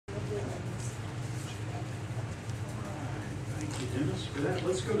Dennis, for that.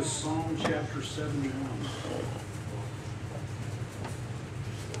 Let's go to Psalm chapter 71.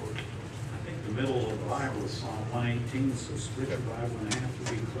 I think the middle of the Bible is Psalm 118, so split your Bible in half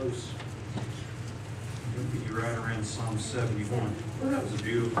to be close. It'll be right around Psalm 71. Well, that was a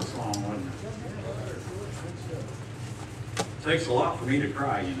beautiful song, wasn't it? Takes a lot for me to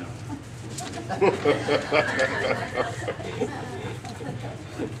cry, you know.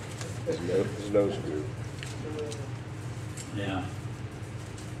 His nose grew. Yeah.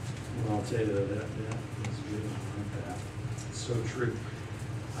 Well, I'll tell you that was good. I like that. It's so true.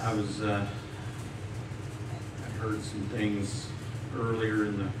 I heard some things earlier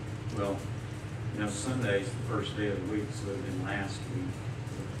in Sunday's the first day of the week, so then last week.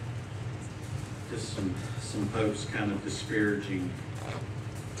 Just some folks kind of disparaging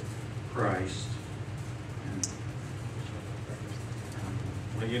Christ. And,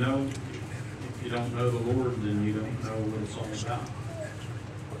 well, you know, if you don't know the Lord, then you don't know what it's all about.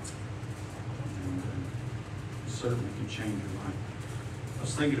 And it certainly can change your life. I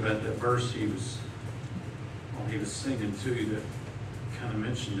was thinking about that verse he was singing too, that kind of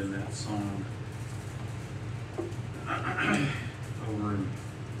mentioned in that song. Over in,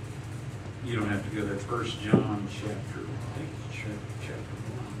 you don't have to go there, 1 John chapter 1.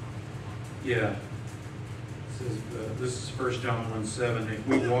 Yeah. It says, this is 1 John 1:7. If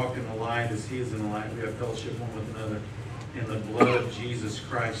we walk in the light as he is in the light, we have fellowship one with another. And the blood of Jesus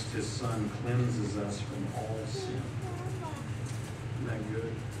Christ, his Son, cleanses us from all sin. Isn't that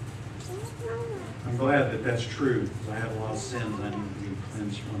good? I'm glad that that's true, because I have a lot of sins I need to be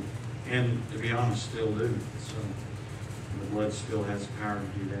cleansed from. And to be honest, still do. So the blood still has power to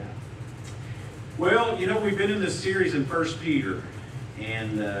do that. Well, you know, we've been in this series in 1 Peter,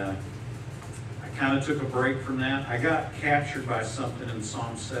 and I kind of took a break from that. I got captured by something in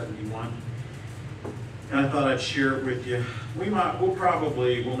Psalm 71, and I thought I'd share it with you.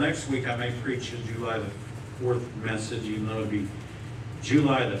 Next week I may preach a July the 4th message, even though it'll be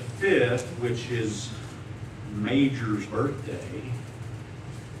July the 5th, which is Major's birthday,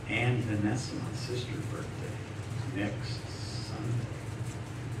 and Vanessa, my sister's birthday, next Sunday.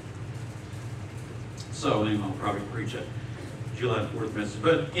 So anyway, I'll probably preach a July 4th message.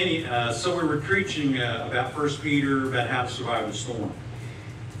 But so we were preaching about 1 Peter, about how to survive the storm.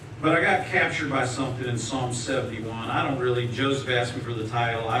 But I got captured by something in Psalm 71. Joseph asked me for the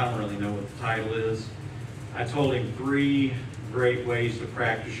title. I don't really know what the title is. I told him 3 great ways to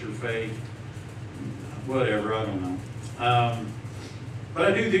practice your faith. Whatever, I don't know. But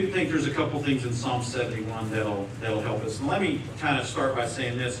I do think there's a couple things in Psalm 71 that'll help us. And let me kind of start by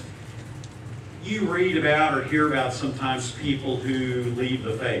saying this. You read about or hear about sometimes people who leave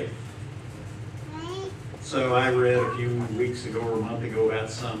the faith. So I read a few weeks ago or a month ago about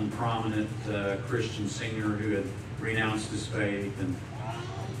some prominent Christian singer who had renounced his faith, and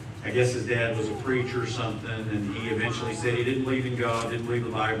I guess his dad was a preacher or something, and he eventually said he didn't believe in God, didn't believe the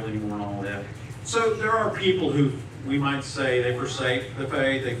Bible anymore and all that. So there are people who, we might say, they forsake the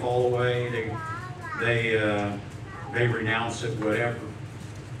faith, they fall away, they renounce it, whatever.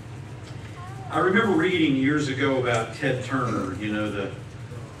 I remember reading years ago about Ted Turner, you know,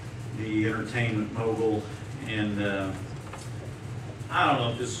 the entertainment mogul, and I don't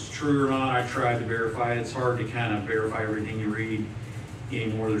know if this is true or not. I tried to verify it. It's hard to kind of verify everything you read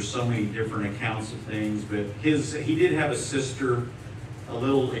anymore. There's so many different accounts of things, but he did have a sister, a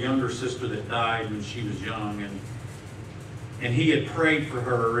younger sister that died when she was young, and he had prayed for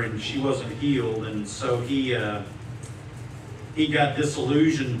her, and she wasn't healed, and so he got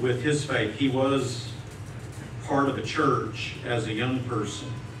disillusioned with his faith. He was part of a church as a young person,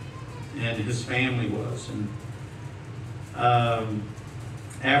 and his family was. And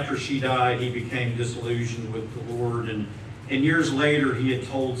after she died, he became disillusioned with the Lord. And years later, he had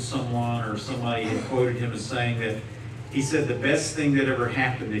told someone, or somebody had quoted him as saying that he said the best thing that ever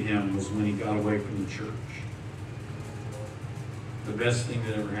happened to him was when he got away from the church. The best thing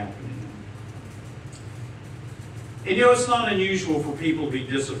that ever happened to him. And you know, it's not unusual for people to be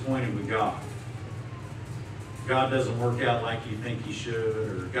disappointed with God. God doesn't work out like you think he should,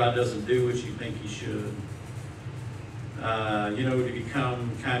 or God doesn't do what you think he should. You know, to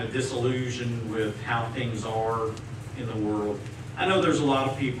become kind of disillusioned with how things are in the world. I know there's a lot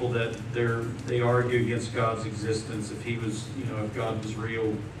of people that they argue against God's existence. If he was, you know, if God was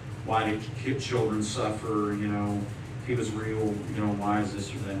real, why did children suffer? You know, if he was real, you know, why is this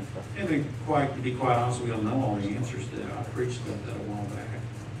or that? And then, to be quite honest, we don't know all the answers to that. I preached about that a while back.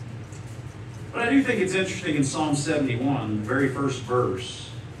 But I do think it's interesting in Psalm 71, the very first verse.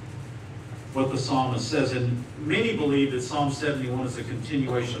 what the psalmist says. And many believe that Psalm 71 is a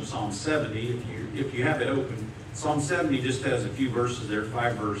continuation of Psalm 70. If you have it open, Psalm 70 just has a few verses there,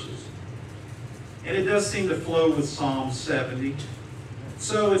 5 verses. And it does seem to flow with Psalm 70.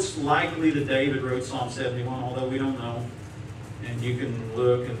 So it's likely that David wrote Psalm 71, although we don't know. And you can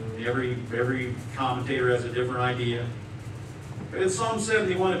look, and every commentator has a different idea. But in Psalm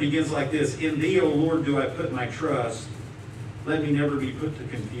 71, it begins like this: In thee, O Lord, do I put my trust. Let me never be put to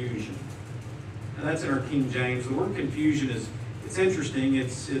confusion. And that's in our King James. The word confusion it's interesting.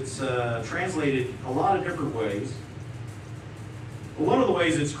 It's translated a lot of different ways. But one of the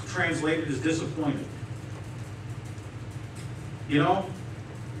ways it's translated is disappointed. You know,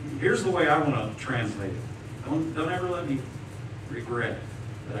 here's the way I want to translate it. Don't ever let me regret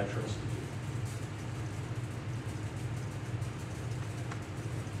that I trusted you.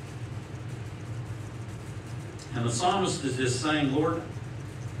 And the psalmist is just saying, Lord,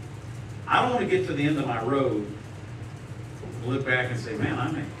 I don't want to get to the end of my road and look back and say, man,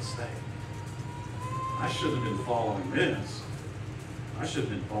 I made a mistake. I should have been following this. I should have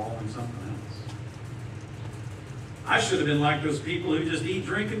been following something else. I should have been like those people who just eat,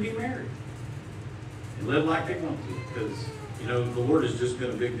 drink, and be merry. And live like they want to, because, you know, the Lord has just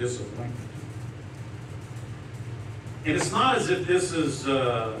been a big disappointment. And it's not as if this is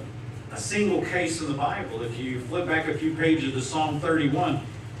a single case in the Bible. If you flip back a few pages to Psalm 31,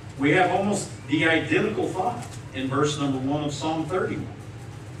 we have almost the identical thought in verse number 1 of Psalm 31.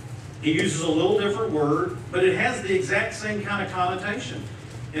 He uses a little different word, but it has the exact same kind of connotation.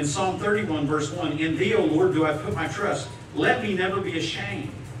 In Psalm 31, verse 1, In thee, O Lord, do I put my trust. Let me never be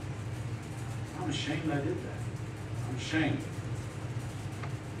ashamed. I'm ashamed I did that. I'm ashamed.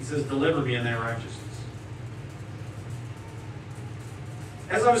 He says, deliver me in thy righteousness.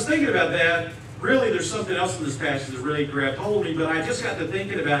 As I was thinking about that, really there's something else in this passage that really grabbed hold of me, but I just got to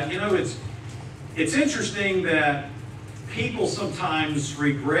thinking about, you know, it's interesting that people sometimes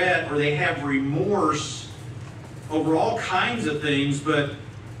regret or they have remorse over all kinds of things, but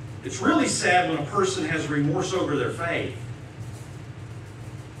it's really sad when a person has remorse over their faith.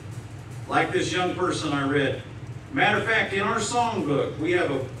 Like this young person I read. Matter of fact, in our songbook, we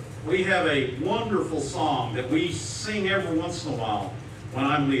have a wonderful song that we sing every once in a while when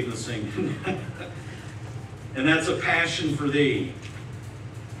I'm leading the singing. And that's A Passion for Thee.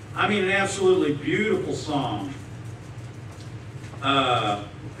 I mean, an absolutely beautiful song. I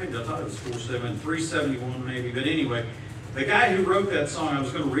thought it was 371 maybe, but anyway, the guy who wrote that song, I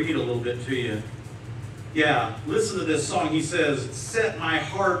was going to read a little bit to you. Yeah, listen to this song. He says, Set my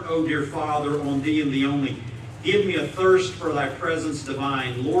heart, O dear Father, on thee and thee only. Give me a thirst for thy presence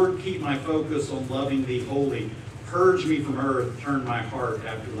divine. Lord, keep my focus on loving thee wholly. Purge me from earth, turn my heart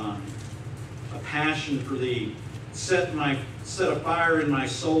after thine. A passion for thee. Set a fire in my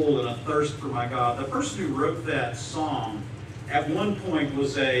soul and a thirst for my God. The person who wrote that song at one point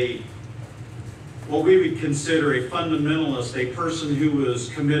was what we would consider a fundamentalist, a person who was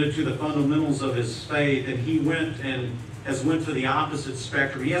committed to the fundamentals of his faith, and he went to the opposite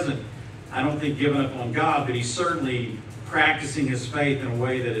spectrum. He hasn't, I don't think, given up on God, but he's certainly practicing his faith in a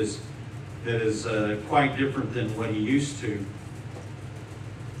way that is quite different than what he used to.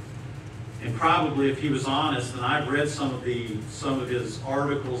 And probably, if he was honest, and I've read some of his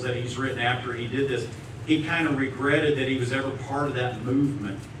articles that he's written after he did this, he kind of regretted that he was ever part of that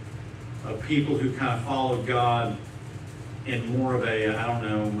movement of people who kind of followed God in more of a, I don't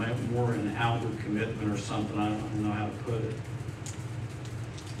know, more an outward commitment or something. I don't know how to put it.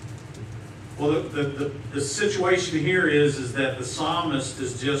 Well, the situation here is that the psalmist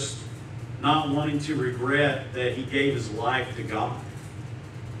is just not wanting to regret that he gave his life to God.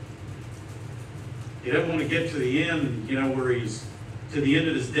 He doesn't want to get to the end, you know, where he's to the end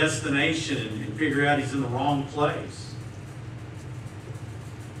of his destination and figure out he's in the wrong place.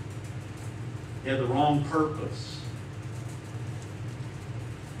 He had the wrong purpose.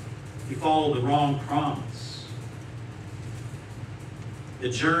 He followed the wrong promise. The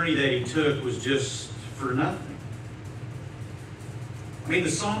journey that he took was just for nothing. I mean,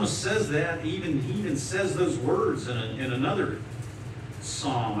 the psalmist says that. He even says those words in another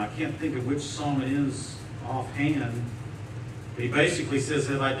psalm. I can't think of which psalm it is offhand. But he basically says,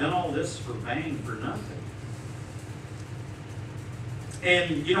 have I done all this for vain, for nothing?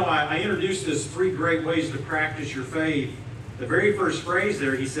 And, you know, I introduced this 3 great ways to practice your faith. The very first phrase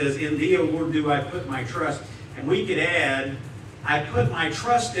there, he says, In thee, O Lord, do I put my trust. And we could add, I put my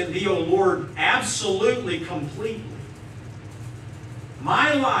trust in thee, O Lord, absolutely, completely.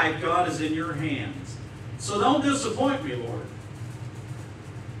 My life, God, is in your hands. So don't disappoint me, Lord.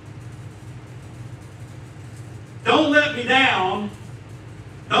 Don't let me down.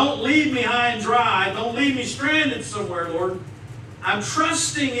 Don't leave me high and dry. Don't leave me stranded somewhere, Lord. I'm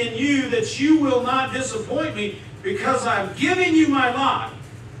trusting in you that you will not disappoint me because I'm giving you my life.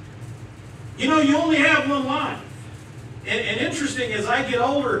 You know, you only have one life. And interesting, as I get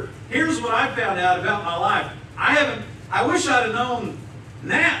older, here's what I found out about my life. I wish I'd have known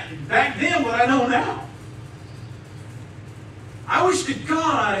that back then what I know now. I wish to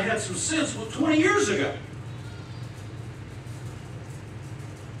God I'd have had some sense 20 years ago.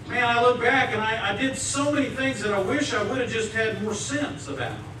 Man, I look back and I did so many things that I wish I would have just had more sense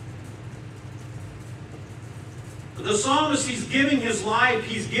about. But the psalmist, he's giving his life,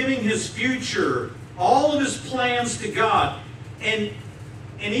 he's giving his future, all of his plans to God. And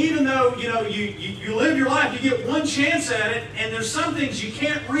even though, you know, you live your life, you get one chance at it, and there's some things you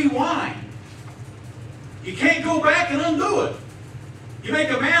can't rewind. You can't go back and undo it. You make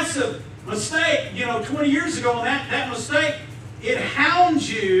a massive mistake, you know, 20 years ago, and that mistake, it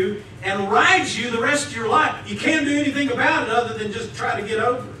hounds you and rides you the rest of your life. You can't do anything about it other than just try to get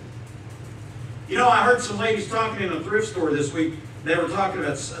over it. You know, I heard some ladies talking in a thrift store this week. They were talking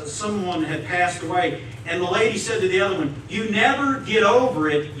about someone had passed away, and the lady said to the other one, you never get over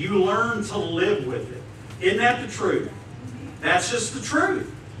it, you learn to live with it. Isn't that the truth? That's just the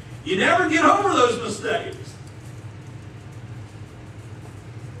truth. You never get over those mistakes.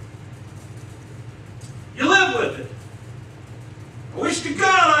 You live with it. I wish to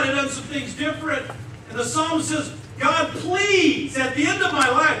God I'd have done some things different. And the psalmist says, God, please, at the end of my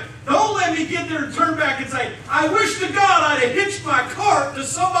life, don't let me get there and turn back and say, I wish to God I'd have hitched my cart to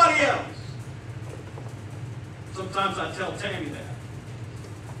somebody else. Sometimes I tell Tammy that.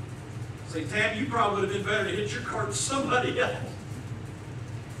 I say, Tammy, you probably would have been better to hitch your cart to somebody else.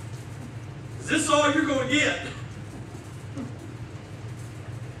 Is this all you're going to get?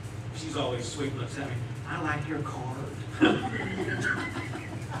 She's always sweet, looks at me. I like your card.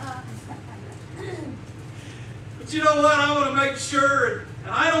 But you know what? I want to make sure, and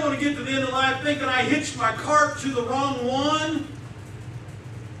I don't want to get to the end of life thinking I hitched my cart to the wrong one.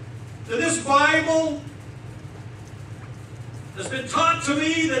 To this Bible that's been taught to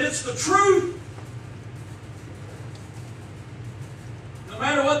me that it's the truth. No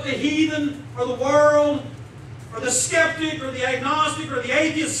matter what the heathen or the world or the skeptic or the agnostic or the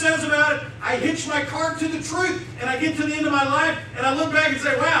atheist says about it, I hitch my cart to the truth, and I get to the end of my life, and I look back and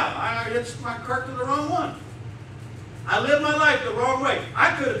say, wow, I hitched my cart to the wrong one. I lived my life the wrong way.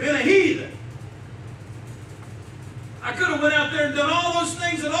 I could have been a heathen. I could have went out there and done all those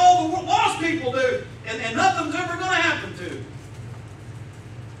things that all the lost people do, and nothing's ever going to happen to.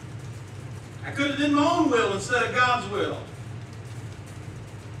 I could have done my own will instead of God's will.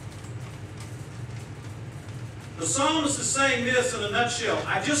 The psalmist is saying this in a nutshell.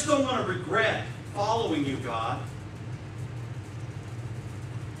 I just don't want to regret following you, God.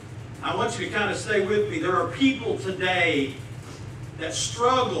 I want you to kind of stay with me. There are people today that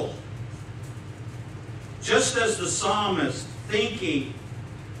struggle, just as the psalmist, thinking,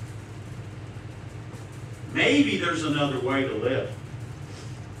 maybe there's another way to live.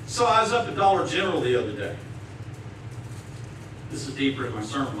 So I was up at Dollar General the other day. This is deeper in my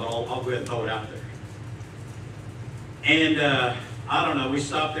sermon, but I'll go ahead and throw it out there. And I don't know, we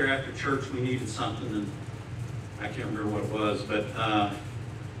stopped there after church. We needed something, and I can't remember what it was, but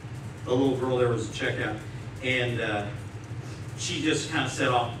the little girl there was a checkout, and she just kind of set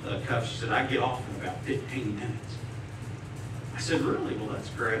off the cuff. She said, I get off in about 15 minutes. I said, really? Well, that's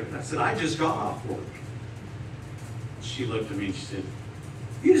great. I said, I just got off work. She looked at me and she said,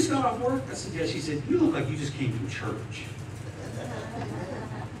 you just got off work? I said, yes. She said, you look like you just came from church.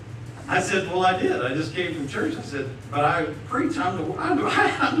 I said, well, I did. I just came from church. I said, but I preach. I'm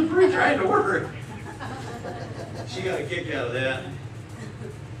the preacher. I had to work. She got a kick out of that.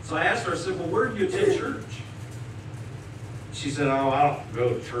 So I asked her, I said, well, where do you attend church? She said, oh, I don't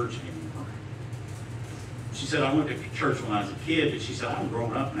go to church anymore. She said, I went to church when I was a kid, but she said, I'm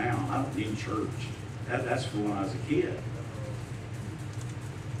grown up now. I don't need church. That's for when I was a kid.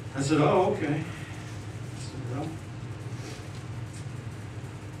 I said, oh, okay. I said, well,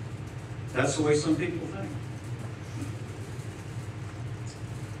 that's the way some people think.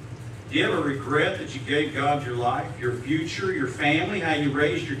 Do you ever regret that you gave God your life, your future, your family, how you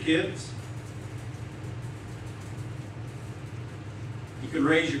raised your kids? You can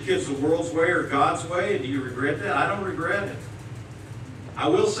raise your kids the world's way or God's way, and do you regret that? I don't regret it. I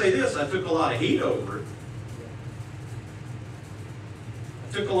will say this, I took a lot of heat over it.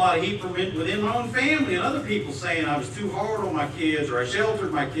 I took a lot of heat from within my own family and other people saying I was too hard on my kids or I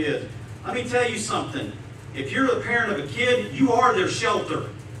sheltered my kids. Let me tell you something. If you're the parent of a kid, you are their shelter.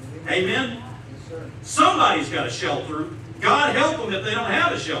 Amen? Somebody's got to shelter them. God help them if they don't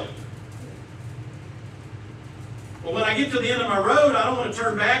have a shelter. But when I get to the end of my road, I don't want to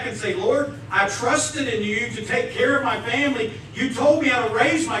turn back and say, Lord, I trusted in you to take care of my family. You told me how to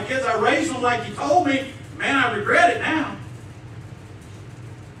raise my kids. I raised them like you told me. Man, I regret it now.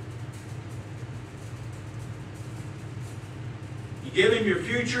 You give him your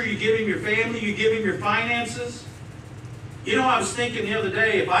future, you give him your family, you give him your finances. You know, I was thinking the other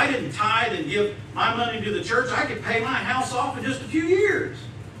day, if I didn't tithe and give my money to the church, I could pay my house off in just a few years.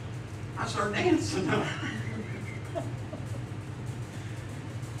 I start dancing.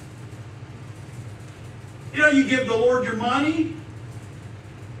 You know, you give the Lord your money,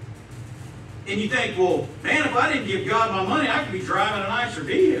 and you think, well, man, if I didn't give God my money, I could be driving a nicer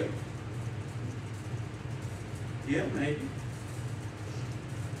vehicle. Yeah, maybe.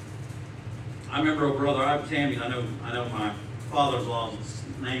 I remember old brother Ivan Tammy. I know my father-in-law's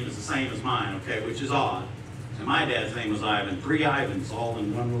name is the same as mine, okay, which is odd. And my dad's name was Ivan. 3 Ivans all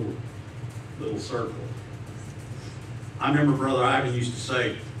in one little circle. I remember Brother Ivan used to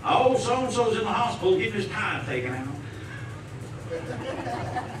say, oh, so-and-so's in the hospital getting his tithe taken out.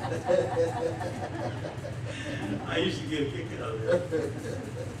 I used to get a kick out of it.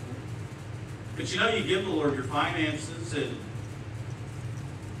 But you know, you give the Lord your finances, and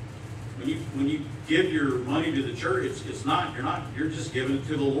when you give your money to the church, you're just giving it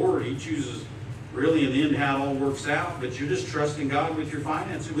to the Lord. He chooses really in the end how it all works out, but you're just trusting God with your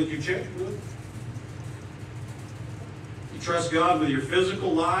finances, with your checkbook. You trust God with your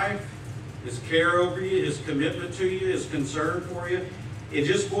physical life, His care over you, His commitment to you, His concern for you. It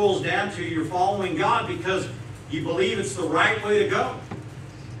just boils down to you're following God because you believe it's the right way to go.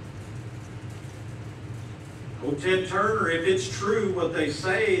 Old Ted Turner, if it's true what they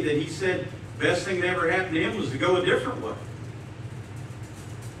say, that he said best thing that ever happened to him was to go a different way.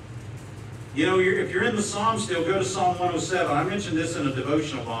 You know, if you're in the Psalms still, go to Psalm 107. I mentioned this in a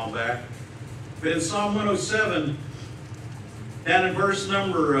devotional a while back. But in Psalm 107, down in verse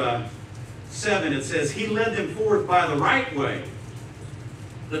number 7, it says, He led them forth by the right way,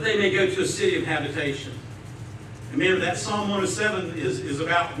 that they may go to a city of habitation. And remember, that Psalm 107 is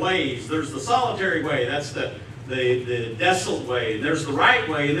about ways. There's the solitary way. That's the desolate way. And there's the right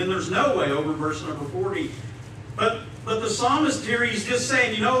way. And then there's no way over verse number 40. But the psalmist here, he's just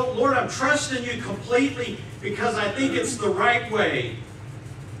saying, you know, Lord, I'm trusting you completely because I think it's the right way.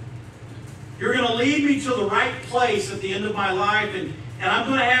 You're going to lead me to the right place at the end of my life. And I'm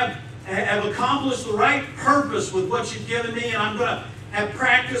going to have accomplished the right purpose with what you've given me. And I'm going to have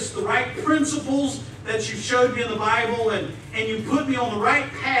practiced the right principles that you showed me in the Bible, and you put me on the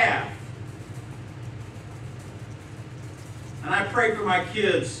right path. And I pray for my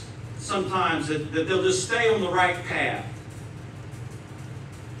kids sometimes that they'll just stay on the right path.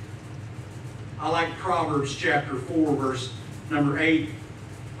 I like Proverbs chapter 4, verse number 8.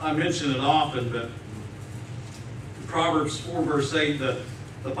 I mention it often, but Proverbs 4, verse 8, the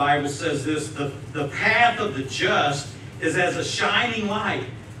Bible says this, the path of the just is as a shining light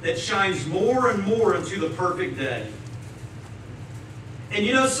that shines more and more into the perfect day. And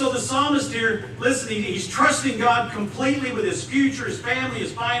you know, so the psalmist here, listen, he's trusting God completely with his future, his family,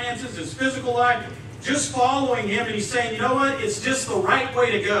 his finances, his physical life, just following him. And he's saying, you know what? It's just the right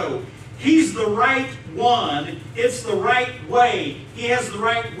way to go. He's the right one. It's the right way. He has the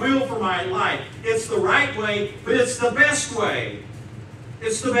right will for my life. It's the right way, but it's the best way.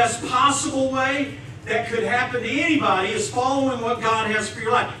 It's the best possible way that could happen to anybody is following what God has for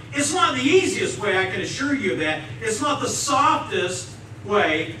your life. It's not the easiest way, I can assure you of that. It's not the softest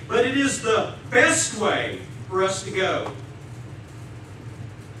way, but it is the best way for us to go.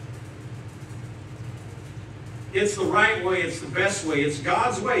 It's the right way. It's the best way. It's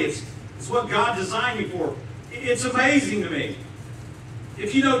God's way. It's what God designed me for. It's amazing to me.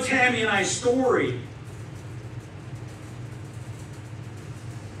 If you know Tammy and I's story,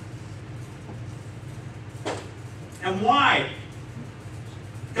 and why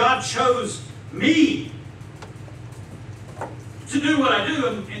God chose me to do what I do,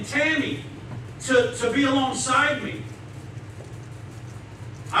 and Tammy to be alongside me.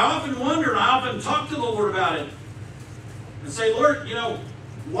 I often wonder, and I often talk to the Lord about it, and say, Lord, you know,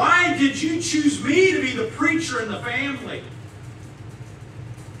 why did you choose me to be the preacher in the family?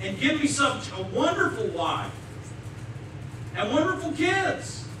 And give me such a wonderful wife and wonderful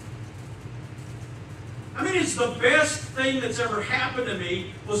kids. I mean, it's the best thing that's ever happened to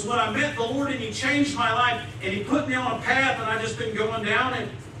me was when I met the Lord and He changed my life and He put me on a path and I've just been going down it.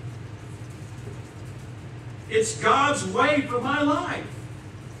 It's God's way for my life.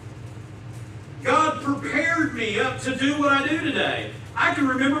 God prepared me up to do what I do today. I can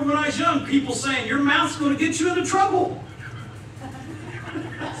remember when I was young, people saying, your mouth's going to get you into trouble.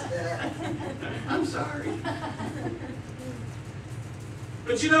 sorry.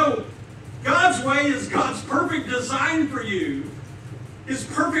 But you know, God's way is God's perfect design for you. His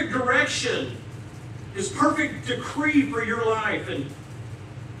perfect direction. His perfect decree for your life. And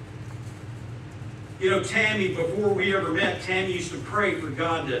you know, Tammy, before we ever met, Tammy used to pray for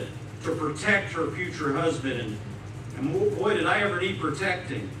God to protect her future husband. And boy, did I ever need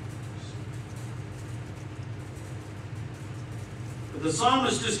protecting. But the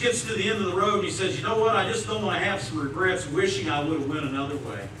psalmist just gets to the end of the road and he says, you know what, I just don't want to have some regrets wishing I would have went another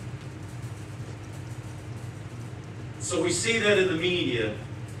way. So we see that in the media.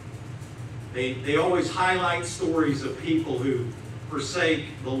 They always highlight stories of people who forsake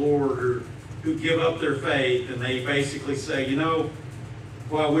the Lord or who give up their faith, and they basically say, you know,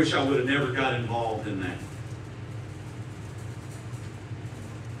 well, I wish I would have never got involved in that.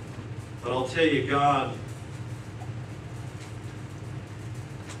 But I'll tell you, God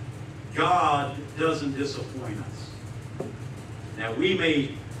doesn't disappoint us. Now, we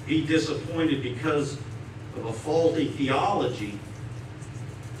may be disappointed because of a faulty theology,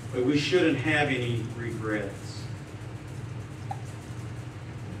 but we shouldn't have any regrets.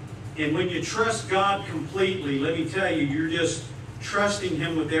 And when you trust God completely, let me tell you, you're just trusting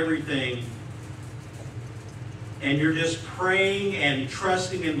Him with everything. And you're just praying and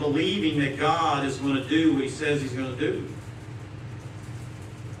trusting and believing that God is going to do what He says He's going to do.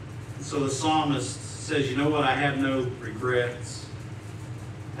 And so the psalmist says, you know what, I have no regrets.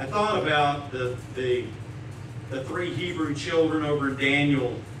 I thought about the three Hebrew children over in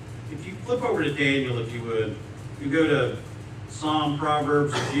Daniel. If you flip over to Daniel, if you would, you go to Psalm,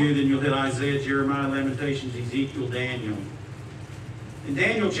 Proverbs, a few, then you'll hit Isaiah, Jeremiah, Lamentations, Ezekiel, Daniel. In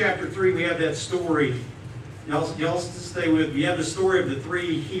Daniel chapter 3, we have that story. Y'all stay with me. You have the story of the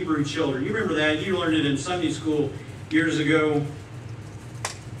three Hebrew children. You remember that? You learned it in Sunday school years ago.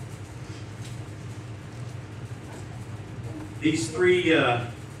 These three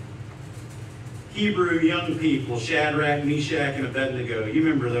Hebrew young people, Shadrach, Meshach, and Abednego. You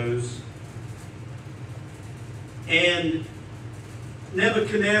remember those. And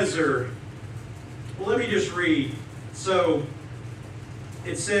Nebuchadnezzar, well, let me just read. So,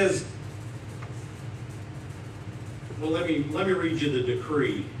 it says, well, let me read you the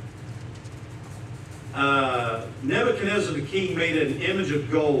decree. Nebuchadnezzar the king made an image of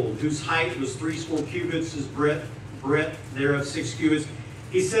gold, whose height was 80 cubits, his breadth thereof 6 cubits.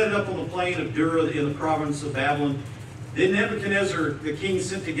 He set it up on the plain of Dura in the province of Babylon. Then Nebuchadnezzar the king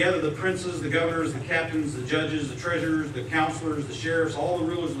sent together the princes, the governors, the captains, the judges, the treasurers, the counselors, the sheriffs, all the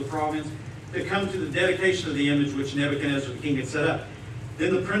rulers of the province, to come to the dedication of the image which Nebuchadnezzar the king had set up.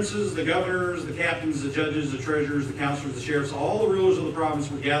 Then the princes, the governors, the captains, the judges, the treasurers, the counselors, the sheriffs, all the rulers of the province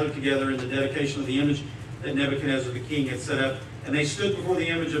were gathered together in the dedication of the image that Nebuchadnezzar the king had set up. And they stood before the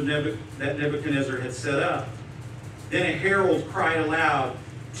image of that Nebuchadnezzar had set up. Then a herald cried aloud,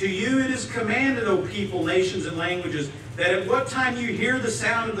 "To you it is commanded, O people, nations, and languages, that at what time you hear the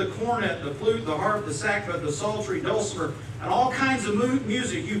sound of the cornet, the flute, the harp, the sackbut, the psaltery, dulcimer, and all kinds of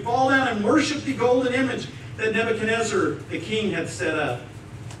music, you fall down and worship the golden image that Nebuchadnezzar the king hath set up.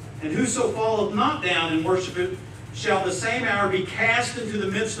 And whoso falleth not down and worship it, shall the same hour be cast into the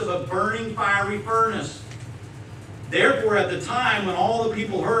midst of a burning fiery furnace." Therefore, at the time when all the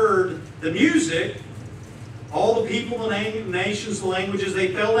people heard the music, all the people, the nations, the languages, they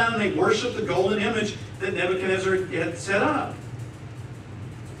fell down and they worshiped the golden image that Nebuchadnezzar had set up.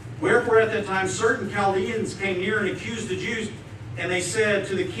 Wherefore at that time certain Chaldeans came near and accused the Jews, and they said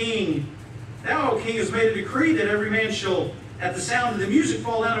to the king, "Thou, O king, hast made a decree that every man shall, at the sound of the music,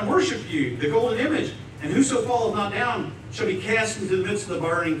 fall down and worship you, the golden image. And whoso falleth not down shall be cast into the midst of the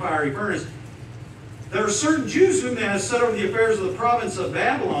burning fiery furnace. There are certain Jews whom thou hast set over the affairs of the province of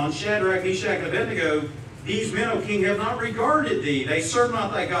Babylon, Shadrach, Meshach, and Abednego. These men, O king, have not regarded thee. They serve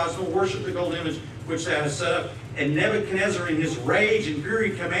not thy gods, nor worship the golden image which thou hast set up." And Nebuchadnezzar, in his rage and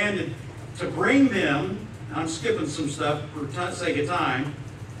fury, commanded to bring them, I'm skipping some stuff for sake of time,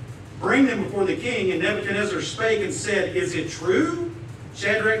 bring them before the king. And Nebuchadnezzar spake and said, "Is it true,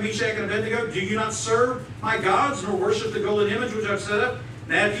 Shadrach, Meshach, and Abednego? Do you not serve my gods, nor worship the golden image which I've set up?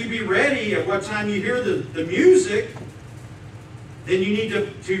 Now if you be ready, at what time you hear the music, then you need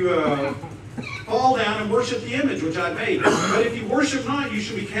to fall down and worship the image which I've made. But if you worship not, you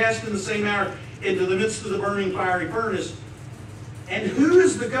shall be cast in the same hour into the midst of the burning fiery furnace. And who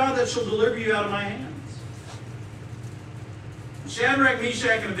is the God that shall deliver you out of my hands?" Shadrach,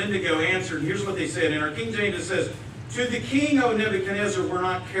 Meshach, and Abednego answered, and here's what they said. In our King James it says, "To the king, O Nebuchadnezzar, we're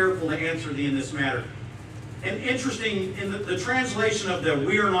not careful to answer thee in this matter." And interesting, in the translation of the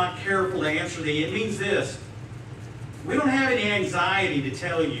 "we are not careful to answer thee," it means this: we don't have any anxiety to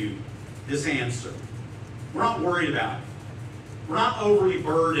tell you this answer. We're not worried about it. We're not overly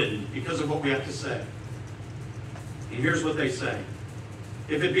burdened because of what we have to say. And here's what they say.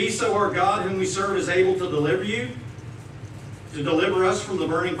 If it be so, our God, whom we serve, is able to deliver you, to deliver us from the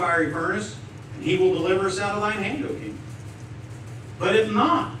burning fiery furnace, and he will deliver us out of thine hand, O king. But if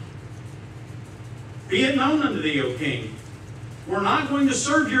not, be it known unto thee, O king, we're not going to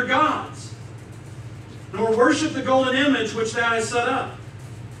serve your gods, nor worship the golden image which thou hast set up.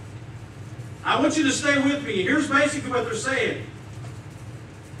 I want you to stay with me. Here's basically what they're saying.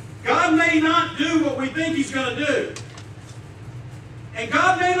 God may not do what we think he's going to do. And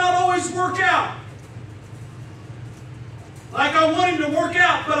God may not always work out like I want him to work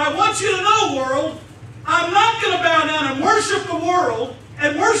out. But I want you to know, world, I'm not going to bow down and worship the world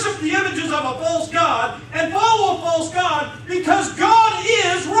and worship the images of a false god and follow a false god, because God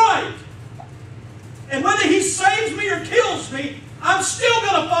is right. And whether he saves me or kills me, I'm still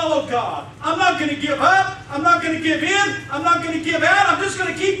going to follow God. I'm not going to give up. I'm not going to give in. I'm not going to give out. I'm just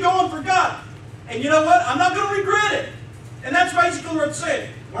going to keep going for God. And you know what? I'm not going to regret it. And that's basically what it's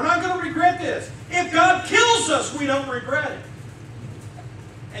saying. We're not going to regret this. If God kills us, we don't regret it.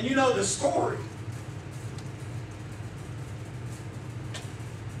 And you know the story.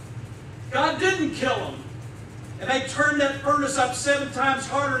 God didn't kill them. And they turned that furnace up 7 times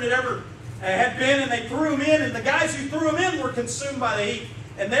harder than it ever had been, and they threw them in, and the guys who threw them in were consumed by the heat.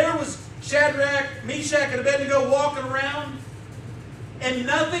 And there was Shadrach, Meshach, and Abednego walking around, and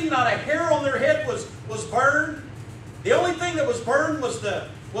nothing, not a hair on their head was burned. The only thing that was burned was the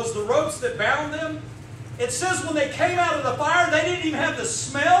ropes that bound them. It says when they came out of the fire, they didn't even have the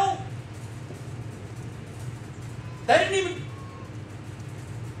smell. They didn't even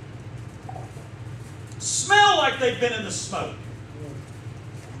smell like they'd been in the smoke.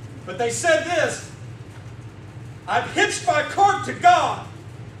 But they said this: I've hitched my cart to God,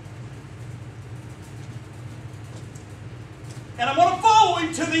 and I'm going to follow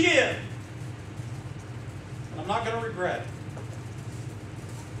him to the end. And I'm not going to regret it.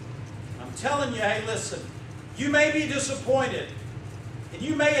 I'm telling you, hey, listen, you may be disappointed, and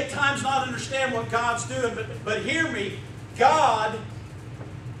you may at times not understand what God's doing, but hear me, God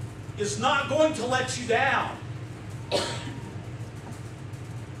is not going to let you down.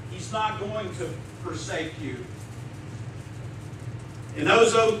 He's not going to forsake you. And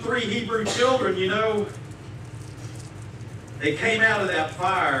those 3 Hebrew children, you know, they came out of that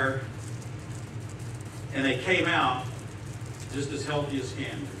fire, and they came out just as healthy as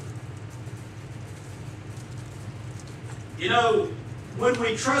can be. You know, when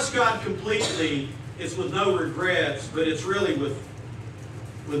we trust God completely, it's with no regrets, but it's really with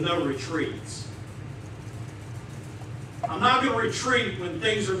no retreats. I'm not going to retreat when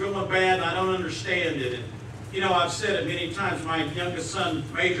things are going bad and I don't understand it. And, you know, I've said it many times. My youngest son,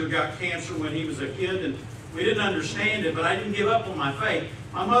 Major, got cancer when he was a kid, and we didn't understand it, but I didn't give up on my faith.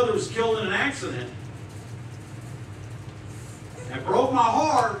 My mother was killed in an accident. It broke my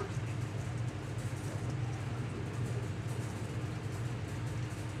heart.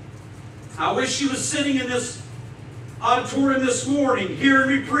 I wish she was sitting in this auditorium this morning hearing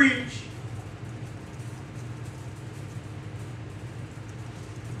me preach.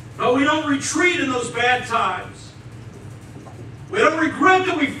 But we don't retreat in those bad times. We don't regret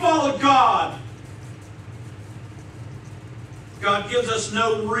that we followed God. God gives us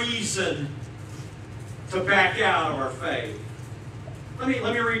no reason to back out of our faith. Let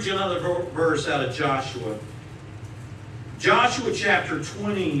me read you another verse out of Joshua. Joshua chapter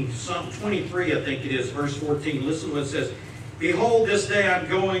 23, I think it is, verse 14. Listen to what it says. Behold, this day I'm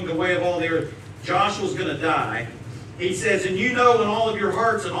going the way of all the earth. Joshua's going to die. He says, and you know in all of your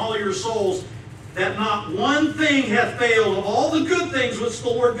hearts and all of your souls that not one thing hath failed of all the good things which the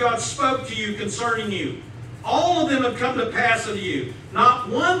Lord God spoke to you concerning you. All of them have come to pass unto you. Not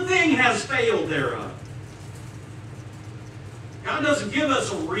one thing has failed thereof. God doesn't give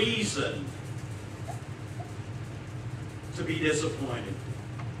us a reason to be disappointed.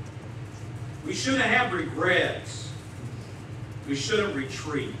 We shouldn't have regrets. We shouldn't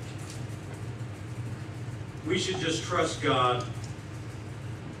retreat. We should just trust God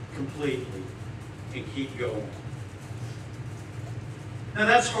completely and keep going. Now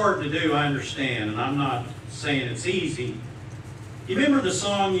that's hard to do, I understand, and I'm not saying it's easy. You remember the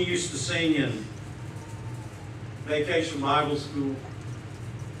song you used to sing in Vacation Bible School?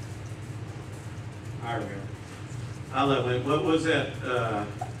 I remember. I love it. What was that?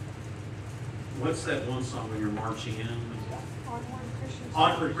 What's that one song when you're marching in?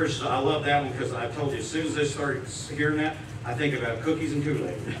 Onward Christian. I love that one because I told you, as soon as I started hearing that, I think about cookies and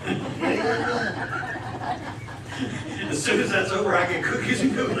Kool-Aid. As soon as that's over, I get cookies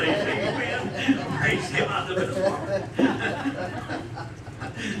and Kool-Aid. Amen. Praise God.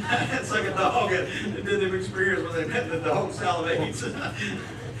 It's like a dog that did them experience when they met the dog salivates.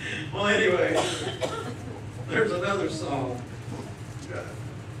 Well, anyway, there's another song.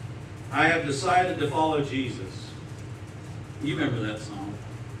 I have decided to follow Jesus. You remember that song?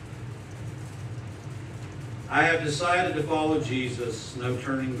 I have decided to follow Jesus, no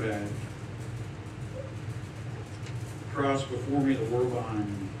turning back. Cross before me, the world behind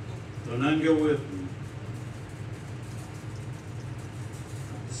me. Though none go with me,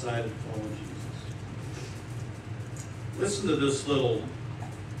 I've decided to follow Jesus. Listen to this little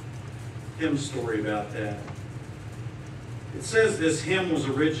hymn story about that. It says this hymn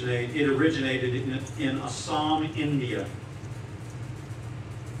originated in Assam, India.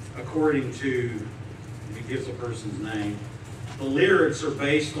 According to, it gives a person's name. The lyrics are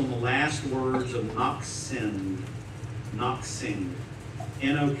based on the last words of Noksing,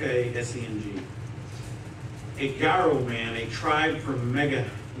 N-O-K-S-E-N-G. A Garo man, a tribe from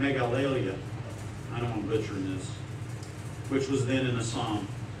Meghalaya, I know I'm butchering this, which was then in Assam,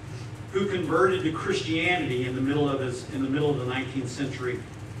 who converted to Christianity in the middle of the 19th century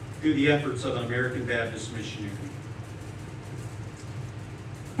through the efforts of an American Baptist missionary.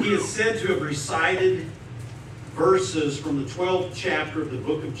 He is said to have recited verses from the 12th chapter of the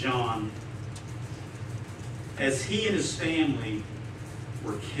book of John as he and his family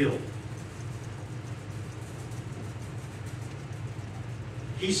were killed.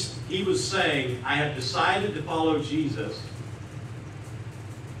 He was saying, I have decided to follow Jesus.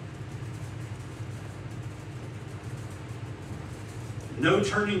 No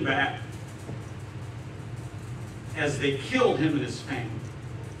turning back, as they killed him and his family.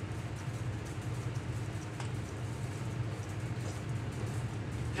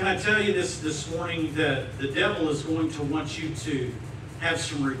 Can I tell you this morning that the devil is going to want you to have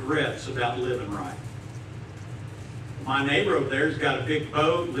some regrets about living right? My neighbor over there has got a big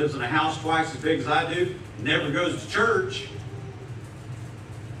boat, lives in a house twice as big as I do, never goes to church.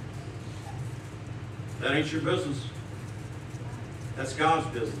 That ain't your business. That's God's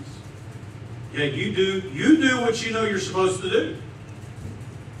business. Yeah, you do what you know you're supposed to do.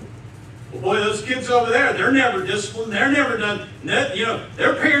 Well, boy, those kids over there, they're never disciplined. They're never done, you know,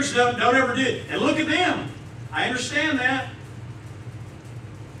 their parents don't ever do it. And look at them. I understand that.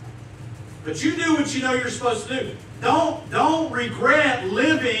 But you do what you know you're supposed to do. Don't regret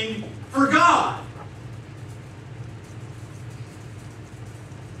living for God.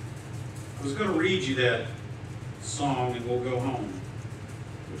 I was going to read you that song and we'll go home,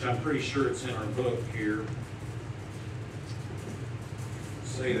 which I'm pretty sure it's in our book here.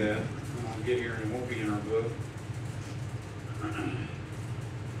 Say that. I'll get here and it won't be in our book.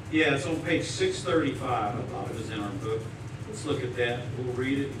 Yeah, it's on page 635. I thought it was in our book. Let's look at that. We'll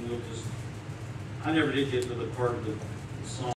read it and we'll just... I never did get to the part of the song.